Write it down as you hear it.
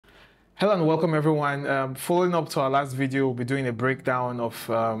Hello and welcome everyone. Following up to our last video, we'll be doing a breakdown of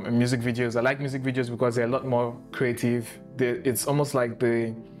music videos. I like music videos because they're a lot more creative. It's almost like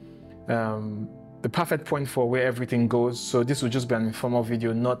the perfect point for where everything goes. So this will just be an informal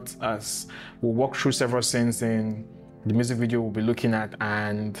video, not as we'll walk through several scenes in the music video we'll be looking at,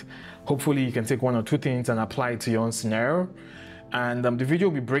 and hopefully you can take one or two things and apply it to your own scenario. And the video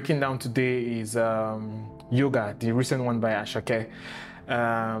we'll be breaking down today is Yoga, the recent one by Asake.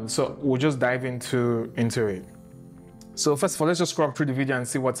 So we'll just dive into it. So first of all, let's just scroll through the video and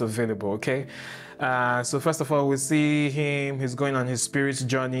see what's available, okay? So first of all, we see him, he's going on his spirit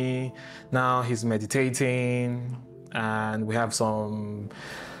journey. Now he's meditating, and we have some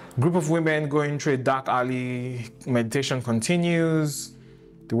group of women going through a dark alley. Meditation continues.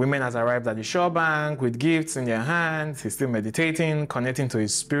 The women has arrived at the shore bank with gifts in their hands. He's still meditating, connecting to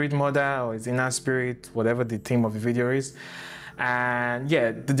his spirit mother or his inner spirit, whatever the theme of the video is. And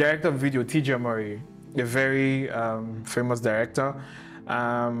yeah, the director of the video, TJ Murray, a very famous director.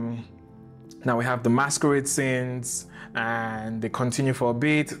 Now we have the masquerade scenes, and they continue for a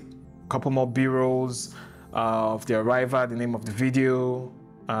bit. A couple more B-rolls of the arrival, the name of the video.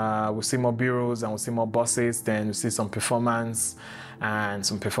 We'll see more B-rolls and we'll see more buses. Then we'll see some performance and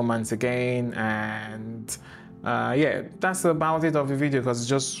some performance again. And yeah, that's about it of the video, because it's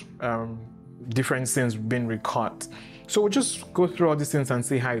just different scenes being recut. So we'll just go through all these things and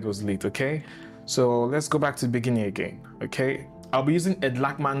see how it was lit, okay? So let's go back to the beginning again, okay? I'll be using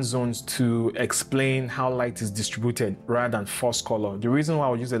Lachman zones to explain how light is distributed rather than force color. The reason why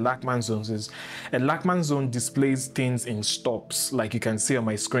I'll use Lachman zones is a Lachman zone displays things in stops, like you can see on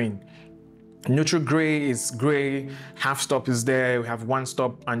my screen. Neutral gray is gray, half stop is there, we have one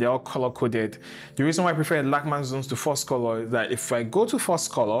stop, and they're all color coded. The reason why I prefer Lachman zones to force color is that if I go to force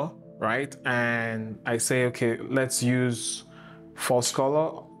color, right, and I say, okay, let's use false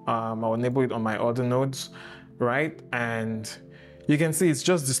color, I'll enable it on my other nodes, right, and you can see it's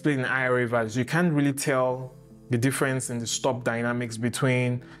just displayed in IRA values. You can't really tell the difference in the stop dynamics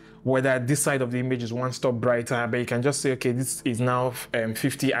between whether this side of the image is one stop brighter, but you can just say, okay, this is now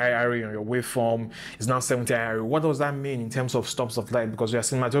 50 IRA on your waveform, it's now 70 IRA. What does that mean in terms of stops of light? Because we are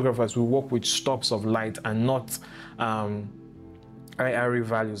cinematographers, we work with stops of light and not IRA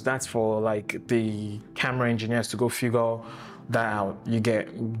values. That's for like the camera engineers to go figure that out. You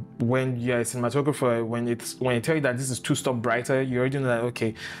get, when you're a cinematographer, when I tell you that this is 2 stop brighter, you already know that,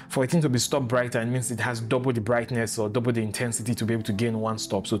 okay, for a thing to be stop brighter, it means it has double the brightness or double the intensity to be able to gain 1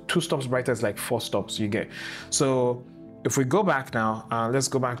 stop. So 2 stops brighter is like 4 stops you get. So if we go back now, let's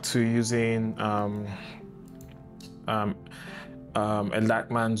go back to using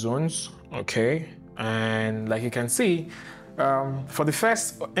Lachman zones, okay? And like you can see, for the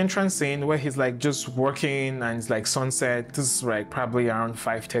first entrance scene where he's like just working and it's like sunset, this is like probably around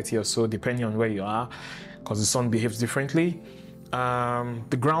 5:30 or so, depending on where you are, because the sun behaves differently.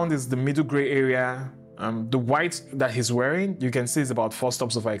 The ground is the middle gray area. The white that he's wearing, you can see is about 4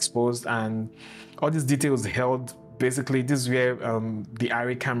 stops overexposed, and all these details held. Basically, this is where the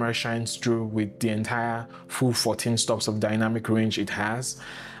Arri camera shines through with the entire full 14 stops of dynamic range it has.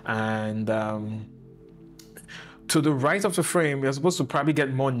 And to the right of the frame, you're supposed to probably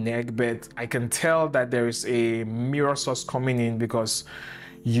get more neg, but I can tell that there is a mirror source coming in, because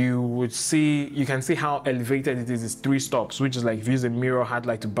you can see how elevated it is. It's 3 stops, which is like if you use a mirror hard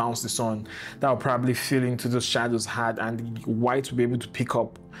light to bounce the sun, that will probably fill into those shadows hard, and the white will be able to pick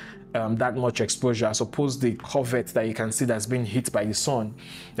up that much exposure, as opposed to the covert that you can see that's been hit by the sun,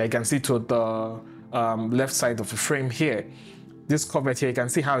 that you can see to the left side of the frame here. This covert here, you can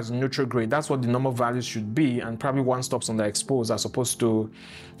see how it's neutral gray. That's what the normal values should be, and probably 1 stops underexposed, as opposed to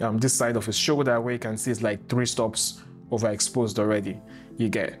this side of his shoulder where you can see it's like 3 stops overexposed already. You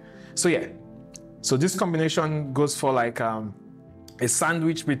get. So yeah, so this combination goes for like a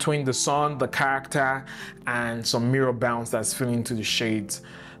sandwich between the sun, the character, and some mirror bounce that's filling into the shades.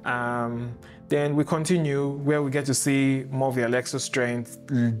 Then we continue where we get to see more of the Alexa strength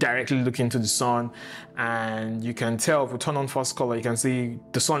directly looking into the sun, and you can tell if we turn on first color, you can see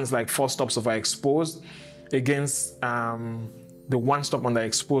the sun is like 4 stops overexposed against the 1 stop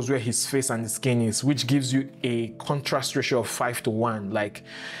underexposed where his face and the skin is, which gives you a contrast ratio of 5:1, like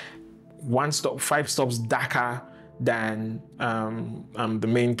 5 stops darker than the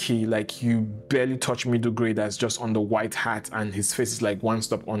main key. Like you barely touch middle gray that's just on the white hat, and his face is like 1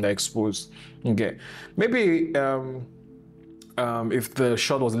 stop underexposed. Okay, maybe if the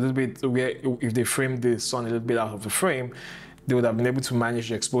shot was a little bit if they framed the sun a little bit out of the frame, they would have been able to manage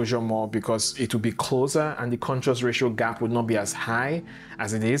the exposure more, because it would be closer and the contrast ratio gap would not be as high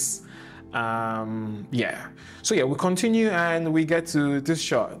as it is. Yeah, so yeah, we continue and we get to this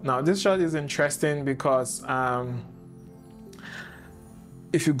shot. Now this shot is interesting because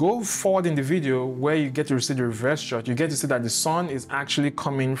if you go forward in the video where you get to see the reverse shot, you get to see that the sun is actually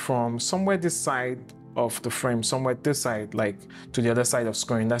coming from somewhere this side of the frame, somewhere this side, like to the other side of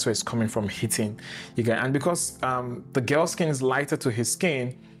screen. That's where it's coming from, hitting. You get, and because the girl's skin is lighter to his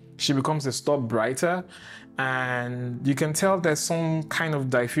skin, she becomes a stop brighter, and you can tell there's some kind of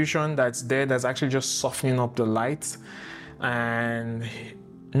diffusion that's there that's actually just softening up the light. And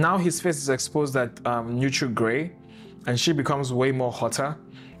now his face is exposed at neutral gray, and she becomes way more hotter.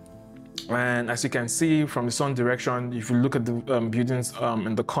 And as you can see from the sun direction, if you look at the buildings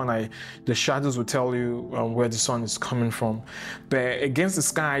in the corner, the shadows will tell you where the sun is coming from. But against the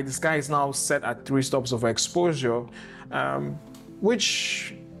sky is now set at 3 stops of exposure,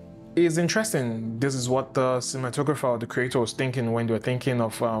 which is interesting. This is what the cinematographer or the creator was thinking when they were thinking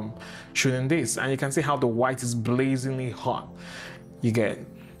of shooting this. And you can see how the white is blazingly hot. You get,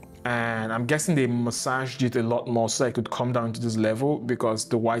 and I'm guessing they massaged it a lot more so I could come down to this level, because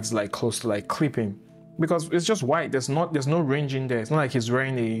the white is like close to like clipping, because it's just white. There's no range in there. It's not like he's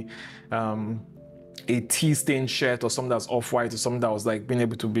wearing a tea-stained shirt or something that's off-white or something that was like being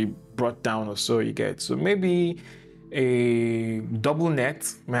able to be brought down or so. You get, so maybe a double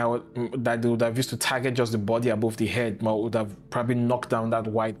net that they would have used to target just the body above the head would have probably knocked down that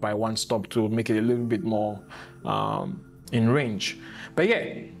white by 1 stop to make it a little bit more in range. But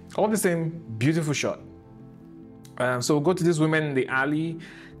yeah, all the same, beautiful shot. So we'll go to these women in the alley.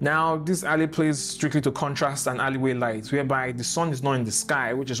 Now, this alley plays strictly to contrast and alleyway lights, whereby the sun is not in the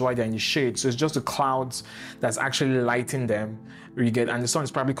sky, which is why they're in the shade. So it's just the clouds that's actually lighting them. You get, and the sun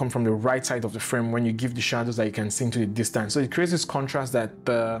is probably come from the right side of the frame when you give the shadows that you can see into the distance. So it creates this contrast that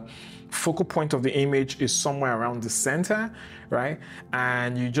the focal point of the image is somewhere around the center, right?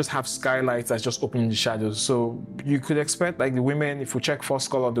 And you just have skylights that's just opening the shadows. So you could expect, like, the women, if we check first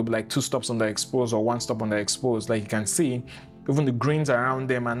color, there'll be like 2 stops on the exposed or 1 stop on the exposed. Like you can see, even the greens around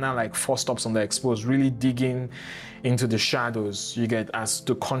them are now like 4 stops on the exposed, really digging into the shadows. You get, as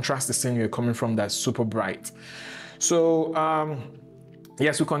to contrast the scene you're coming from that's super bright. So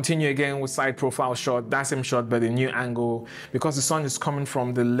yes, we continue again with side profile shot, that same shot but a new angle. Because the sun is coming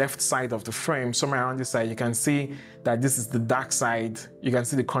from the left side of the frame, somewhere around this side, you can see that this is the dark side. You can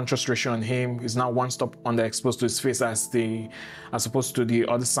see the contrast ratio on him is now 1 stop on the exposed to his face as opposed to the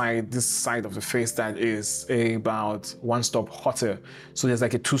other side, this side of the face that is about 1 stop hotter. So there's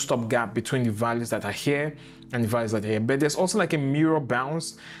like a 2 stop gap between the values that are here and the values that are here. But there's also like a mirror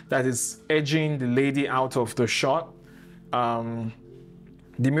bounce that is edging the lady out of the shot.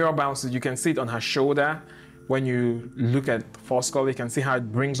 The mirror bounces, you can see it on her shoulder. When you look at first color, you can see how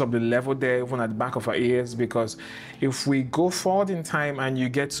it brings up the level there, even at the back of her ears. Because if we go forward in time and you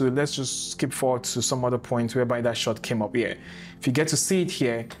get to, let's just skip forward to some other point whereby that shot came up here. If you get to see it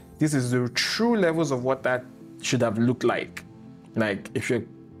here, this is the true levels of what that should have looked like. Like if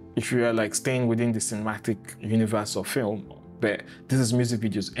you're like staying within the cinematic universe of film. But this is music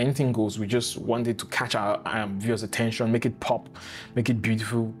videos, anything goes. We just wanted to catch our viewers' attention, make it pop, make it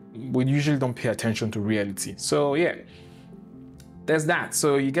beautiful. We usually don't pay attention to reality. So yeah, there's that.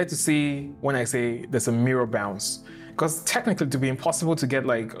 So you get to see when I say there's a mirror bounce, because technically to be impossible to get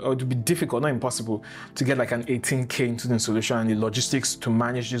like, or to be difficult, not impossible, to get like an 18K into the solution, and the logistics to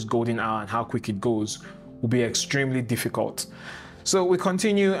manage this golden hour and how quick it goes will be extremely difficult. So we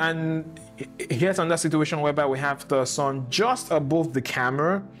continue, and here's another situation whereby we have the sun just above the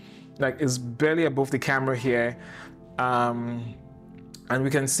camera, like it's barely above the camera here. And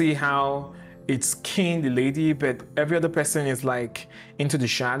we can see how it's keying the lady, but every other person is like into the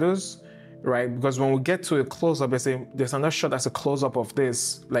shadows, right? Because when we get to a close-up, there's another shot that's a close-up of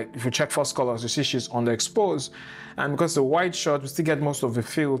this. Like if you check first colors, you see she's underexposed. And because the white shot, we still get most of the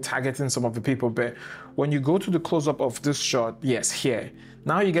field targeting some of the people. But when you go to the close-up of this shot, yes, here,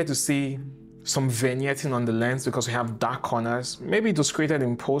 now you get to see some vignetting on the lens because we have dark corners. Maybe it was created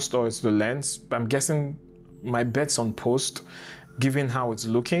in post or it's the lens, but I'm guessing my bet's on post, given how it's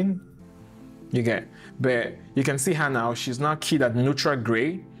looking. You get, but you can see her now, she's now keyed at neutral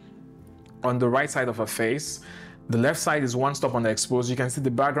gray on the right side of her face. The left side is 1 stop on the exposed. You can see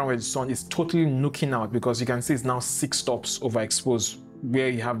the background where the sun is totally nooking out, because you can see it's now 6 stops overexposed, where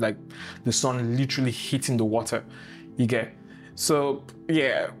you have like the sun literally hitting the water. You get, so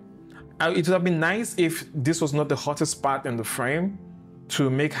yeah, it would have been nice if this was not the hottest part in the frame, to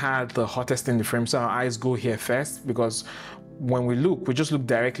make her the hottest in the frame, so our eyes go here first, because when we look, we just look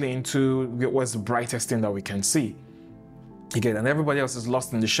directly into what's the brightest thing that we can see. You get, and everybody else is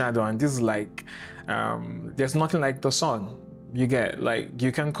lost in the shadow, and this is like, there's nothing like the sun. You get, like,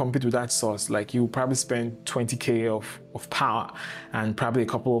 you can compete with that source. Like, you probably spend 20K of power and probably a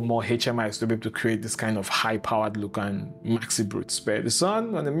couple more HMIs to be able to create this kind of high powered look and maxi brutes. But the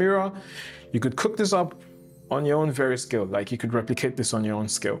sun and the mirror, you could cook this up on your own very scale. Like, you could replicate this on your own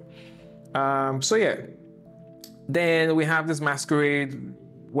scale. So yeah, then we have this masquerade.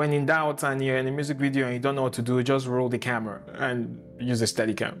 When in doubt and you're in a music video and you don't know what to do, just roll the camera and use a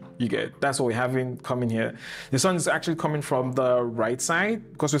steady cam. You get, that's what we're having coming here. The sun is actually coming from the right side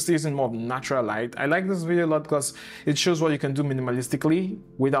because we're still using more natural light. I like this video a lot because it shows what you can do minimalistically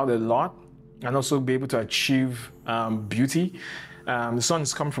without a lot and also be able to achieve beauty. The sun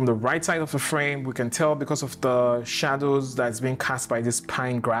is coming from the right side of the frame. We can tell because of the shadows that's being cast by these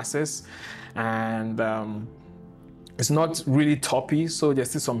pine grasses, and it's not really toppy, so there's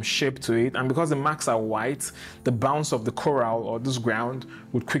still some shape to it. And because the marks are white, the bounce of the coral or this ground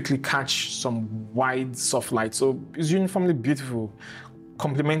would quickly catch some wide soft light. So it's uniformly beautiful,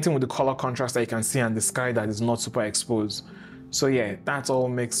 complementing with the color contrast that you can see and the sky that is not super exposed. So yeah, that all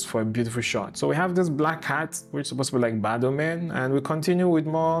makes for a beautiful shot. So we have this black cat, which is supposed to be like Badoman, and we continue with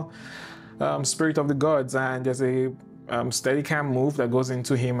more Spirit of the Gods, and there's a Steadicam move that goes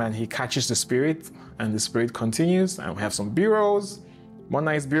into him and he catches the spirit and the spirit continues, and we have some B-rolls, more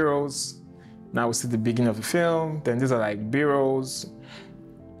nice B-rolls. Now we see the beginning of the film. Then these are like B-rolls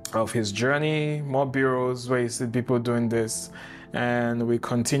of his journey, more B-rolls where you see people doing this, and we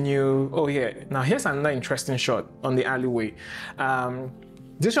continue. Oh yeah, now here's another interesting shot on the alleyway.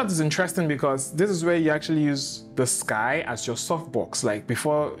 This shot is interesting because this is where you actually use the sky as your softbox. Like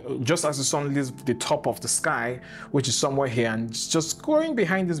before, just as the sun leaves the top of the sky, which is somewhere here, and just going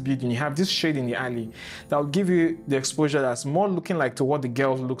behind this building, you have this shade in the alley that will give you the exposure that's more looking like to what the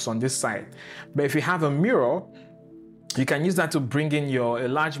girl looks on this side. But if you have a mirror, you can use that to bring in a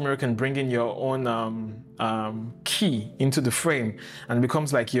large mirror can bring in your own key into the frame, and it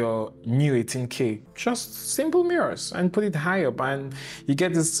becomes like your new 18K. Just simple mirrors and put it high up and you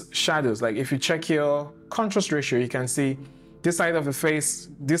get these shadows. Like if you check your contrast ratio, you can see this side of the face,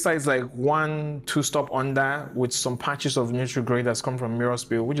 this side is like 1-2 stop under with some patches of neutral gray that's come from mirror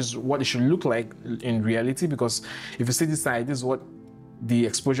spill, which is what it should look like in reality, because if you see this side, this is what the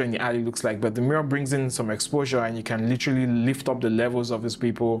exposure in the alley looks like, but the mirror brings in some exposure and you can literally lift up the levels of these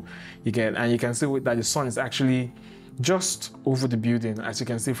people. And you can see that the sun is actually just over the building. As you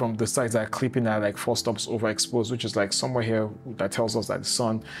can see from the sides that are clipping are like 4 stops overexposed, which is like somewhere here. That tells us that the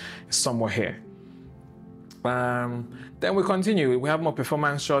sun is somewhere here. Then we continue. We have more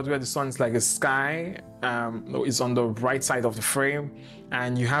performance shots where the sun is like a sky, is on the right side of the frame,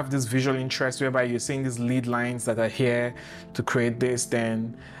 and you have this visual interest whereby you're seeing these lead lines that are here to create this.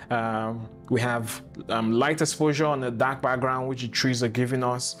 Then we have light exposure on the dark background, which the trees are giving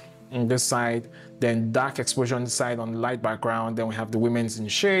us on this side, then dark exposure on the side on the light background. Then we have the women's in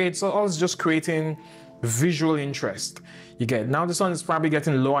shade. So all is just creating visual interest. You get, now the sun is probably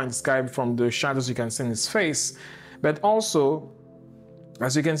getting lower in the sky from the shadows you can see in his face, but also,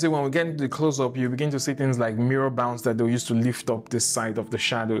 as you can see, when we get into the close-up, you begin to see things like mirror bounce that they used to lift up this side of the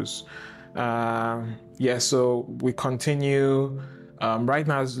shadows. Yeah, so we continue. Right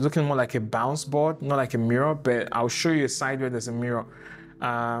now it's looking more like a bounce board, not like a mirror, but I'll show you a side where there's a mirror.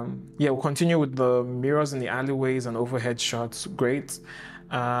 Yeah, we'll continue with the mirrors in the alleyways and overhead shots. Great.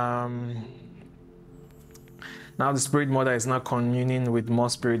 Now the spirit mother is now communing with more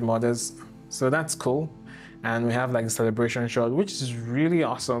spirit mothers, so that's cool. And we have like the celebration shot, which is really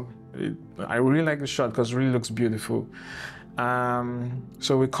awesome. I really like the shot because it really looks beautiful.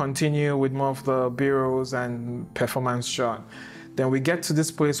 So we continue with more of the B-rolls and performance shot. Then we get to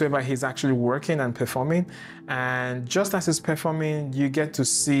this place whereby he's actually working and performing, and just as he's performing, you get to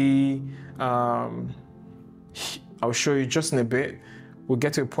see, I'll show you just in a bit. We'll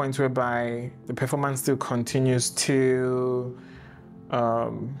get to a point whereby the performance still continues till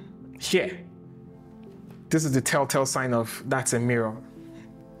here. This is the telltale sign of that's a mirror.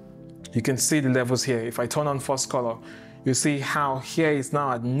 You can see the levels here. If I turn on first color, you see how here is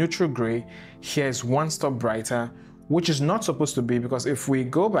now at neutral gray, here is 1 stop brighter, which is not supposed to be, because if we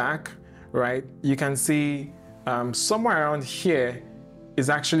go back, right, you can see somewhere around here is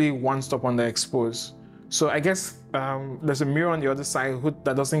actually 1 stop underexposed. So I guess there's a mirror on the other side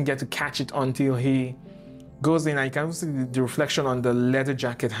that doesn't get to catch it until he goes in, and you can see the reflection on the leather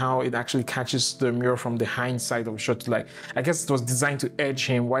jacket, how it actually catches the mirror from the hind side of the shot. Like, I guess it was designed to edge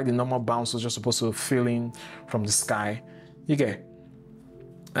him, while the normal bounce was just supposed to fill in from the sky. You get?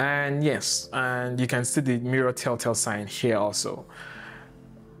 And yes, and you can see the mirror telltale sign here also.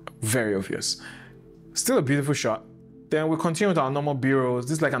 Very obvious. Still a beautiful shot. Then we continue with our normal B-rolls.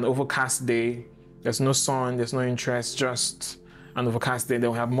 This is like an overcast day. There's no sun, there's no interest, just an overcast day,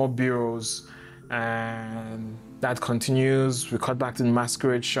 then we have more B-rolls, and that continues. We cut back to the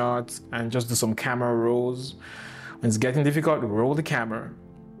masquerade shot and just do some camera rolls. When it's getting difficult, roll the camera.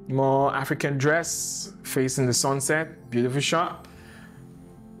 More African dress facing the sunset, beautiful shot.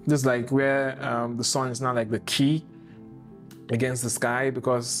 Just like where the sun is not like the key against the sky,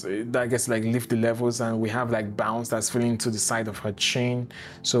 because that gets like lift the levels, and we have like bounce that's filling to the side of her chin.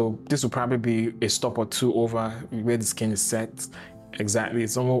 So this will probably be a stop or two over where the skin is set. Exactly,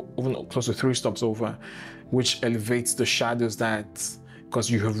 it's almost even close to 3 stops over, which elevates the shadows, that because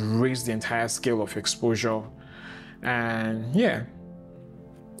you have raised the entire scale of exposure. And yeah,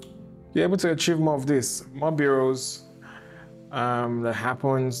 you're able to achieve more of this, more B-rolls. That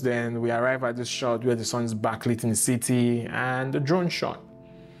happens, then we arrive at this shot where the sun is backlit in the city, and the drone shot.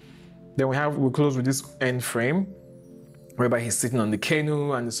 Then we close with this end frame whereby he's sitting on the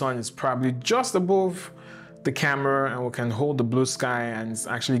canoe and the sun is probably just above the camera, and we can hold the blue sky, and it's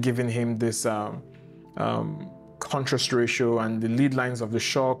actually giving him this contrast ratio, and the lead lines of the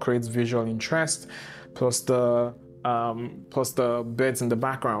shore creates visual interest, plus the birds in the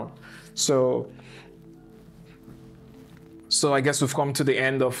background. So I guess we've come to the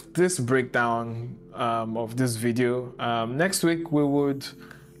end of this breakdown of this video. Next week we would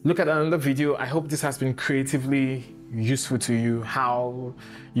look at another video. I hope this has been creatively useful to you, how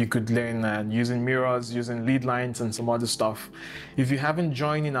you could learn using mirrors, using lead lines, and some other stuff. If you haven't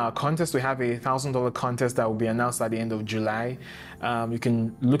joined in our contest, we have a $1,000 contest that will be announced at the end of July. You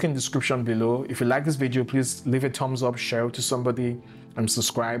can look in the description below. If you like this video, please leave a thumbs up, share it to somebody, and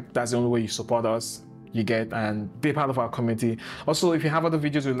subscribe. That's the only way you support us. You get, and be a part of our community. Also, if you have other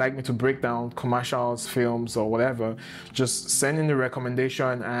videos you'd like me to break down, commercials, films, or whatever, just send in the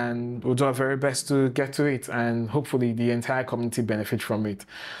recommendation and we'll do our very best to get to it, and hopefully the entire community benefits from it.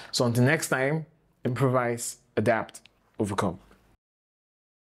 So until next time, improvise, adapt, overcome.